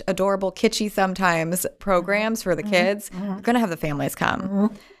cute, adorable, kitschy sometimes programs for the kids, you're going to have the families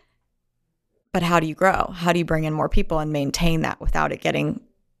come. But how do you grow? How do you bring in more people and maintain that without it getting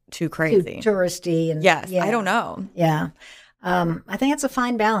too crazy? Too touristy. And, yes, I don't know. Yeah. I think it's a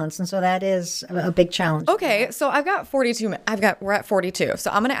fine balance, and so that is a big challenge. Okay, so I've got 42 minutes. We're at 42.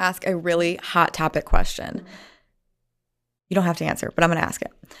 So I'm going to ask a really hot topic question. You don't have to answer, but I'm going to ask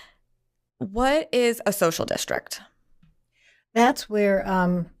it. What is a social district? That's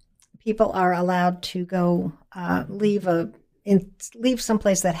where people are allowed to go leave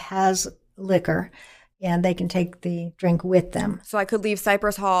someplace that has liquor, and they can take the drink with them. So I could leave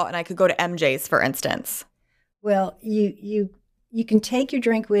Cypress Hall and I could go to MJ's, for instance. Well, you can take your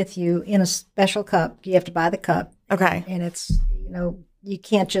drink with you in a special cup. You have to buy the cup. Okay. And it's, you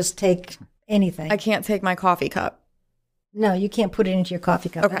can't just take anything. I can't take my coffee cup. No, you can't put it into your coffee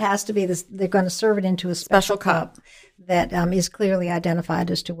cup. Okay. It has to be this. They're going to serve it into a special cup that is clearly identified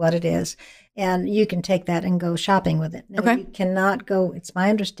as to what it is. And you can take that and go shopping with it. Now, you cannot go, it's my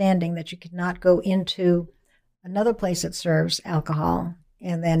understanding that you cannot go into another place that serves alcohol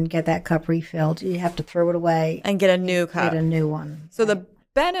and then get that cup refilled. You have to throw it away. And get a new cup. Get a new one. So the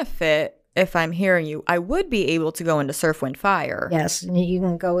benefit, if I'm hearing you, I would be able to go into Surf, Wind, Fire. Yes. And you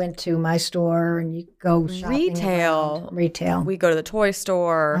can go into my store and you go shopping. Retail. We go to the toy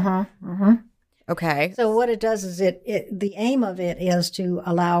store. Okay. So what it does is the aim of it is to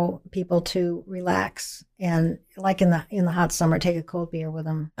allow people to relax and, like in the hot summer, take a cold beer with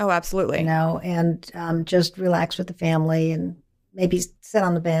them. Oh, absolutely. And just relax with the family and maybe sit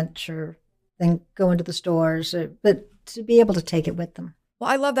on the bench or then go into the stores, but to be able to take it with them. Well,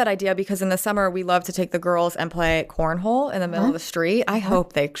 I love that idea because in the summer, we love to take the girls and play cornhole in the middle of the street. I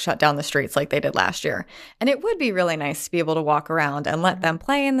hope they shut down the streets like they did last year. And it would be really nice to be able to walk around and let them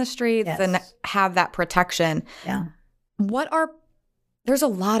play in the streets and have that protection. Yeah. There's a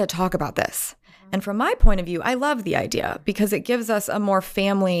lot of talk about this. And from my point of view, I love the idea because it gives us a more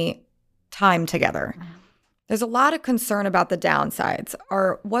family time together. There's a lot of concern about the downsides.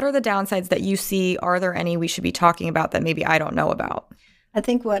 What are the downsides that you see? Are there any we should be talking about that maybe I don't know about? I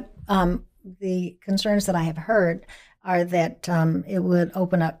think what the concerns that I have heard are that it would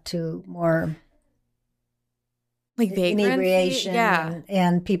open up to more like inebriation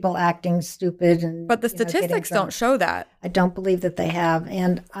and people acting stupid. But the statistics don't show that. I don't believe that they have.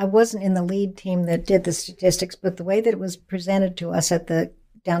 And I wasn't in the lead team that did the statistics, but the way that it was presented to us at the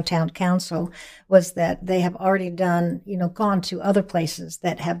downtown council was that they have already done, gone to other places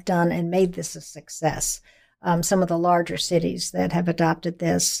that have done and made this a success. Some of the larger cities that have adopted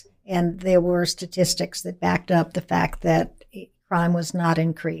this, and there were statistics that backed up the fact that crime was not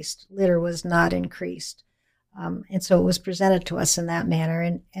increased, litter was not increased. And so it was presented to us in that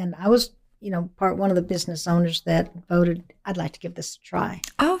manner. And I was, one of the business owners that voted, I'd like to give this a try.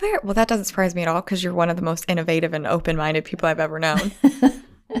 Oh, well, that doesn't surprise me at all because you're one of the most innovative and open-minded people I've ever known.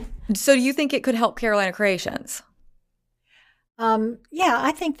 So do you think it could help Carolina Creations? Yeah,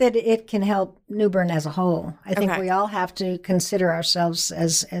 I think that it can help New Bern as a whole. I think we all have to consider ourselves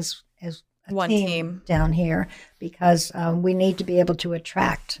as a one team down here because we need to be able to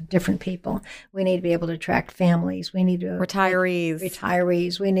attract different people. We need to be able to attract families. We need to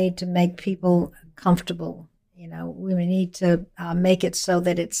retirees. We need to make people comfortable. We need to make it so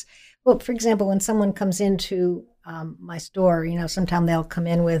that it's, well, for example, when someone comes into my store, sometimes they'll come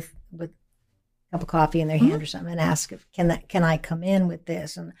in with a cup of coffee in their hand or something and ask if can I come in with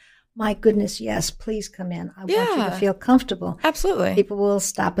this? And my goodness, yes, please come in. I want you to feel comfortable. Absolutely. People will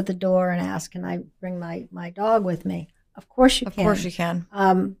stop at the door and ask, can I bring my dog with me? Of course you can. Of course you can.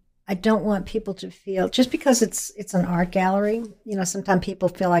 I don't want people to feel, just because it's an art gallery, sometimes people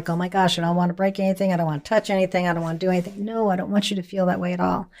feel like, oh my gosh, I don't want to break anything. I don't want to touch anything. I don't want to do anything. No, I don't want you to feel that way at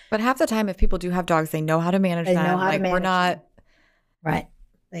all. But half the time, if people do have dogs, they know how to manage them. They know how to manage them. Right.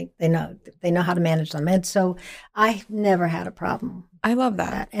 They know how to manage them. And so I never had a problem I love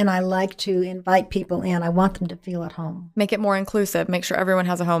that. And I like to invite people in. I want them to feel at home. Make it more inclusive. Make sure everyone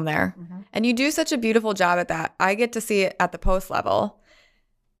has a home there. And you do such a beautiful job at that. I get to see it at the post level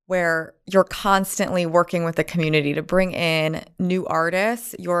where you're constantly working with the community to bring in new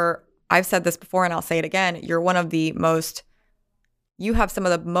artists. I've said this before and I'll say it again. You have some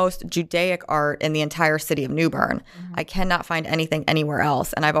of the most Judaic art in the entire city of New Bern. I cannot find anything anywhere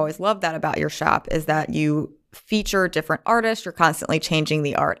else. And I've always loved that about your shop, is that you feature different artists. You're constantly changing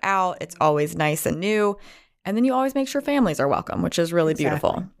the art out. It's always nice and new. And then you always make sure families are welcome, which is really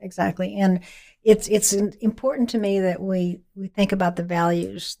beautiful. Exactly. And it's important to me that we think about the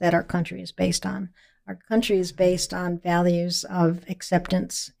values that our country is based on. Our country is based on values of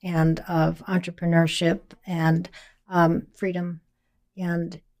acceptance and of entrepreneurship and freedom.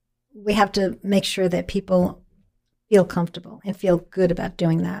 And we have to make sure that people feel comfortable and feel good about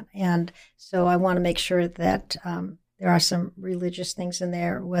doing that. And so I want to make sure that there are some religious things in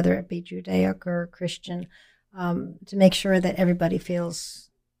there, whether it be Judaic or Christian, to make sure that everybody feels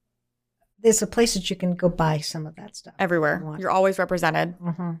there's a place that you can go buy some of that stuff. Everywhere. You're always represented.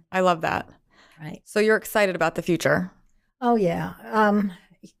 I love that. Right. So you're excited about the future. Oh, yeah.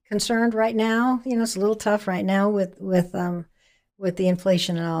 Concerned right now. It's a little tough right now with the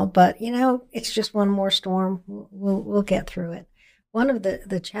inflation and all, but it's just one more storm. We'll get through it. One of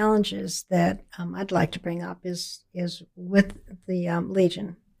the challenges that I'd like to bring up is with the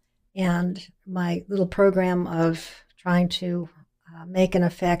Legion and my little program of trying to make an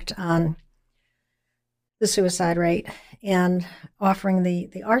effect on the suicide rate and offering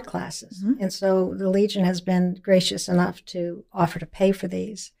the art classes. And so the Legion has been gracious enough to offer to pay for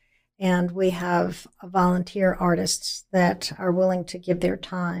these. And we have volunteer artists that are willing to give their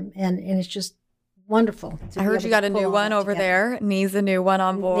time. And it's just wonderful. I heard you got a new one over there. Nee's a new one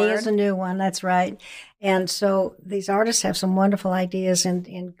on board. Nee's a new one, that's right. And so these artists have some wonderful ideas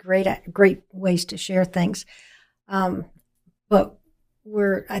and great ways to share things. But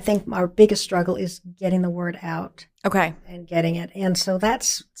I think our biggest struggle is getting the word out. Okay. And getting it. And so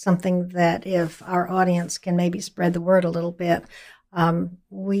that's something that if our audience can maybe spread the word a little bit,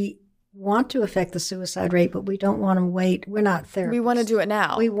 we want to affect the suicide rate, but we don't want to wait. We're not therapists. We want to do it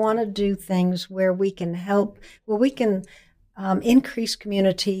now. We want to do things where we can help, where we can increase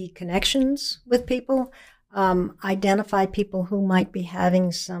community connections with people, identify people who might be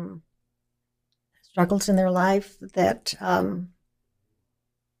having some struggles in their life that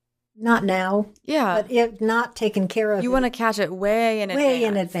not now, but if not taken care of. You want to catch it way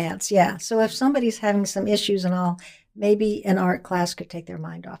in advance, yeah. So if somebody's having some issues and all, maybe an art class could take their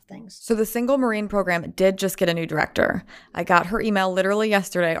mind off things. So the Single Marine program did just get a new director. I got her email literally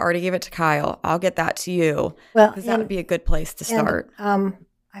yesterday. I already gave it to Kyle. I'll get that to you. Well, because that would be a good place to start. I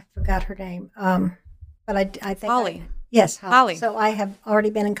forgot her name, but I think Holly. Yes, Holly. So I have already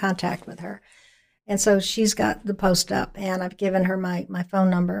been in contact with her, and so she's got the post up, and I've given her my phone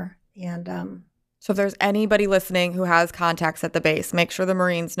number. And so if there's anybody listening who has contacts at the base, make sure the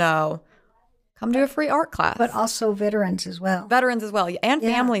Marines know. Come to a free art class. But also veterans as well. And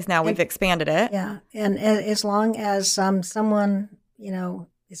families now. We've expanded it. Yeah. And as long as someone,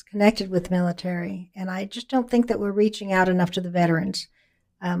 is connected with the military, and I just don't think that we're reaching out enough to the veterans.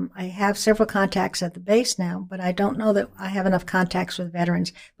 I have several contacts at the base now, but I don't know that I have enough contacts with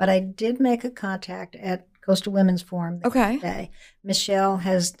veterans. But I did make a contact at Coastal Women's Forum today. Michelle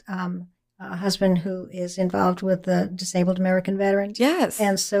has a husband who is involved with the Disabled American Veterans. Yes.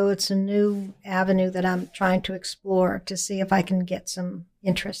 And so it's a new avenue that I'm trying to explore to see if I can get some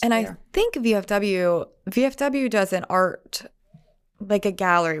interest and there. I think VFW does an art, like a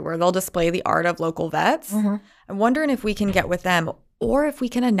gallery where they'll display the art of local vets. I'm wondering if we can get with them or if we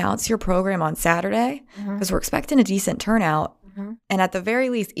can announce your program on Saturday because we're expecting a decent turnout. And at the very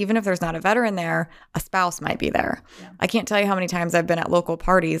least, even if there's not a veteran there, a spouse might be there. Yeah. I can't tell you how many times I've been at local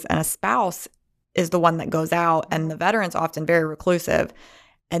parties and a spouse is the one that goes out and the veteran's often very reclusive.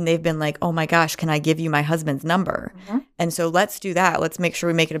 And they've been like, oh my gosh, can I give you my husband's number? And so let's do that. Let's make sure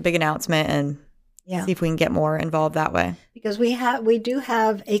we make it a big announcement and see if we can get more involved that way. Because we do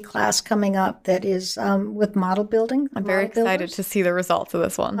have a class coming up that is with model building. I'm very excited to see the results of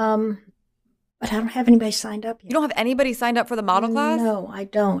this one. But I don't have anybody signed up yet. You don't have anybody signed up for the model class? No, I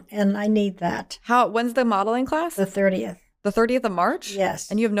don't. And I need that. When's the modeling class? The 30th. The 30th of March? Yes.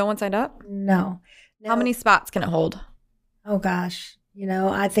 And you have no one signed up? No. How many spots can it hold? Oh, gosh.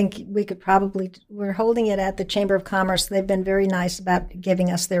 I think we could we're holding it at the Chamber of Commerce. They've been very nice about giving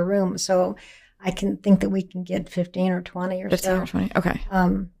us their room. So I can think that we can get 15 or 20 or 15 so. 15 or 20,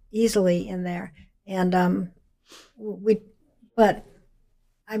 okay. Easily in there. And but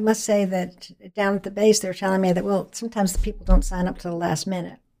I must say that down at the base, they're telling me that, well, sometimes the people don't sign up to the last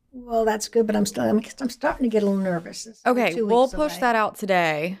minute. Well, that's good, but I'm starting to get a little nervous. It's Okay, 2 we'll weeks push away. that out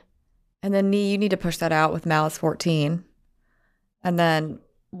today. And then you need to push that out with Malice 14. And then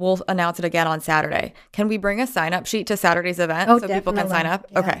we'll announce it again on Saturday. Can we bring a sign-up sheet to Saturday's event so people can sign up?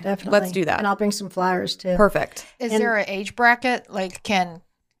 Yeah, Okay, definitely. let's do that. And I'll bring some flyers too. Perfect. Is And- there an age bracket? Like, can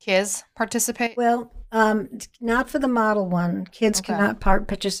kids participate? Well, not for the model one. Kids Okay. cannot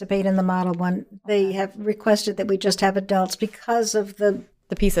participate in the model one. They have requested that we just have adults because of the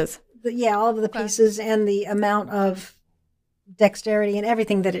The pieces. all of the pieces and the amount of dexterity and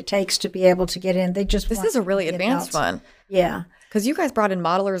everything that it takes to be able to get in. They just This want is a really the advanced adults. one. Yeah, Because you guys brought in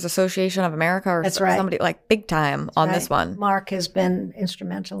Modelers Association of America or That's right. somebody like big time on this right. one. Mark has been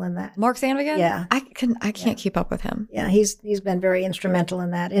instrumental in that. Mark Sandvigan? Yeah. I can't keep up with him. Yeah, he's been very instrumental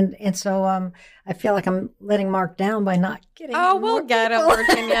in that, and so I feel like I'm letting Mark down by not getting. Oh, more we'll get him, people.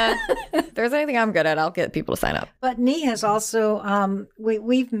 Virginia. If there's anything I'm good at, I'll get people to sign up. But Nee has also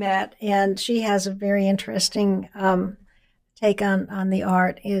we've met, and she has a very interesting take on the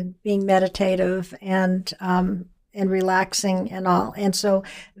art in being meditative and relaxing and all. And so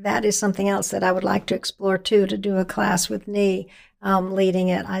that is something else that I would like to explore too, to do a class with Nee leading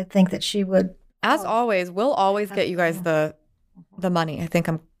it. I think that she would. As always, we'll always get you guys the money. I think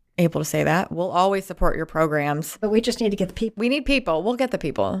I'm able to say that. We'll always support your programs. But we just need to get the people. We need people. We'll get the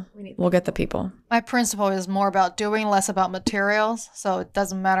people. We'll get the people. My principle is more about doing, less about materials. So it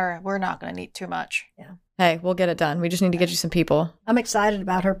doesn't matter. We're not going to need too much. Hey, we'll get it done. We just need to get you some people. I'm excited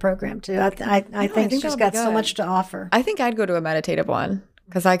about her program too. I think she's that'll be got so good. much to offer. I think I'd go to a meditative one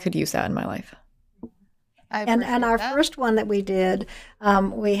because I could use that in my life. I And appreciate our that. first one that we did,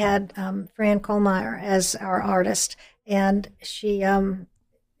 we had Fran Kohlmeyer as our artist, and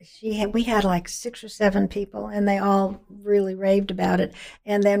we had like 6 or 7 people, and they all really raved about it.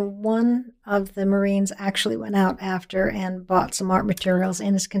 And then one of the Marines actually went out after and bought some art materials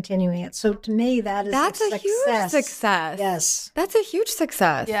and is continuing it. So to me, that's a huge success. Yes. That's a huge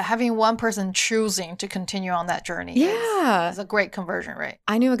success. Yeah, having one person choosing to continue on that journey Yeah. is a great conversion rate.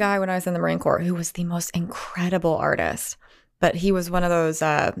 I knew a guy when I was in the Marine Corps who was the most incredible artist, but he was one of those,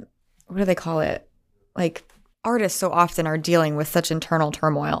 what do they call it? Like, artists so often are dealing with such internal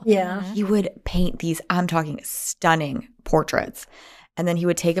turmoil. Yeah. He would paint these, I'm talking stunning portraits, and then he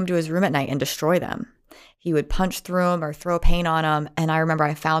would take them to his room at night and destroy them. He would punch through them or throw paint on them. And I remember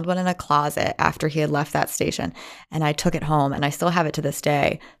I found one in a closet after he had left that station, and I took it home, and I still have it to this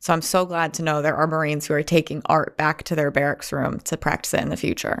day. So I'm so glad to know there are Marines who are taking art back to their barracks room to practice it in the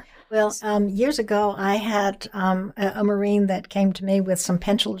future. Well, years ago, I had a Marine that came to me with some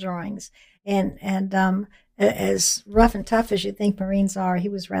pencil drawings, and as rough and tough as you think Marines are, he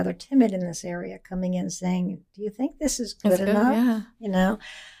was rather timid in this area, coming in saying, "Do you think this is good That's good, enough?" yeah. You know.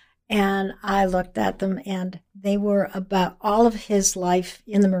 And I looked at them, and they were about all of his life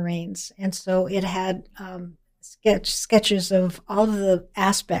in the Marines, and so it had sketches of all of the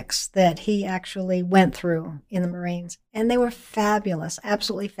aspects that he actually went through in the Marines, and they were fabulous,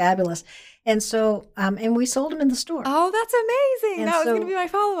 absolutely fabulous. And so, and we sold them in the store. Oh, that's amazing. And That was so going to be my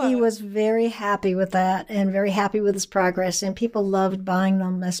follow-up. He was very happy with that and very happy with his progress, and people loved buying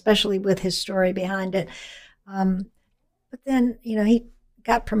them, especially with his story behind it. But then, he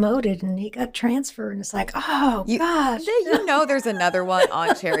got promoted and he got transferred, and it's like, oh, gosh. There's another one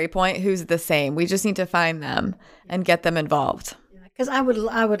on Cherry Point who's the same. We just need to find them and get them involved. Because I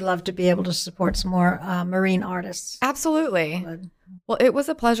would love to be able to support some more Marine artists. Absolutely. Well, it was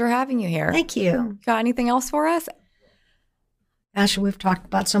a pleasure having you here. Thank you. Got anything else for us? Gosh, we've talked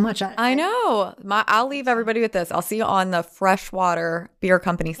about so much. I know. I'll leave everybody with this. I'll see you on the Freshwater Beer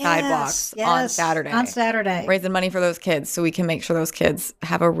Company sidewalks on Saturday. On Saturday. Raising money for those kids so we can make sure those kids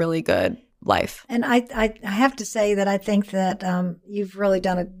have a really good life. And I have to say that I think that you've really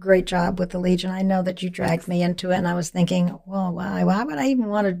done a great job with the Legion. I know that you dragged me into it, and I was thinking, well, why would I even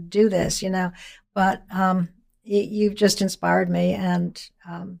want to do this, But you've just inspired me, and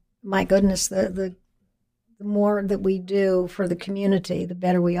my goodness, the more that we do for the community, the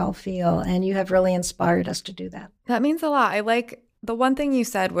better we all feel. And you have really inspired us to do that. That means a lot. I like the one thing you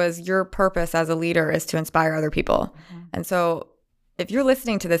said was your purpose as a leader is to inspire other people. Mm-hmm. And so if you're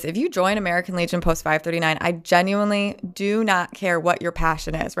listening to this, if you join American Legion Post 539, I genuinely do not care what your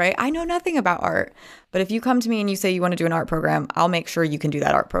passion is, right? I know nothing about art, but if you come to me and you say you want to do an art program, I'll make sure you can do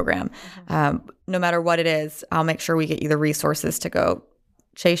that art program. Mm-hmm. No matter what it is, I'll make sure we get you the resources to go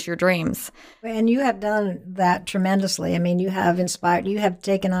chase your dreams. And you have done that tremendously. I mean, you have inspired, you have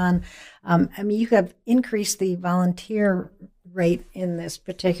taken on, you have increased the volunteer great in this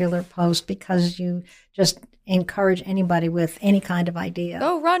particular post because you just encourage anybody with any kind of idea.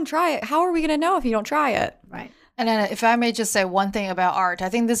 Go run, try it. How are we going to know if you don't try it? Right. And then if I may just say one thing about art, I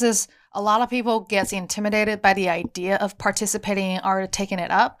think this is a lot of people gets intimidated by the idea of participating in art, taking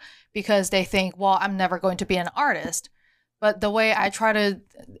it up because they think, well, I'm never going to be an artist. But the way I try to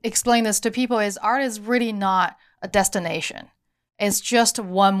explain this to people is art is really not a destination. It's just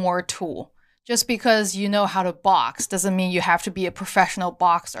one more tool. Just because you know how to box doesn't mean you have to be a professional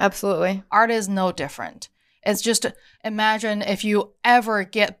boxer. Absolutely. Art is no different. It's just imagine if you ever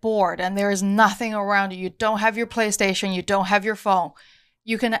get bored and there is nothing around you. You don't have your PlayStation, you don't have your phone.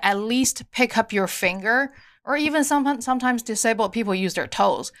 You can at least pick up your finger, or even sometimes disabled people use their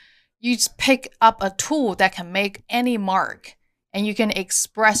toes. You just pick up a tool that can make any mark, and you can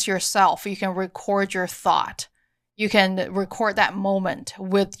express yourself. You can record your thought. You can record that moment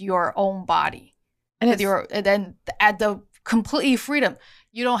with your own body, and then at the complete freedom.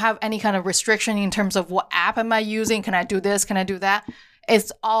 You don't have any kind of restriction in terms of what app am I using? Can I do this? Can I do that? It's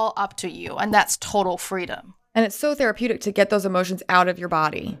all up to you. And that's total freedom. And it's so therapeutic to get those emotions out of your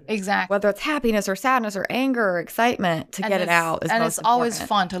body. Exactly. Whether it's happiness or sadness or anger or excitement, to get it out is and most it's always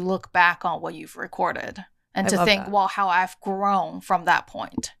important. fun to look back on what you've recorded and I to love think, that. well, how I've grown from that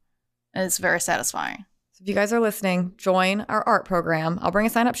point. And it's very satisfying. So if you guys are listening, join our art program. I'll bring a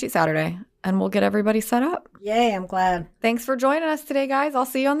sign-up sheet Saturday, and we'll get everybody set up. Yay, I'm glad. Thanks for joining us today, guys. I'll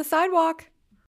see you on the sidewalk.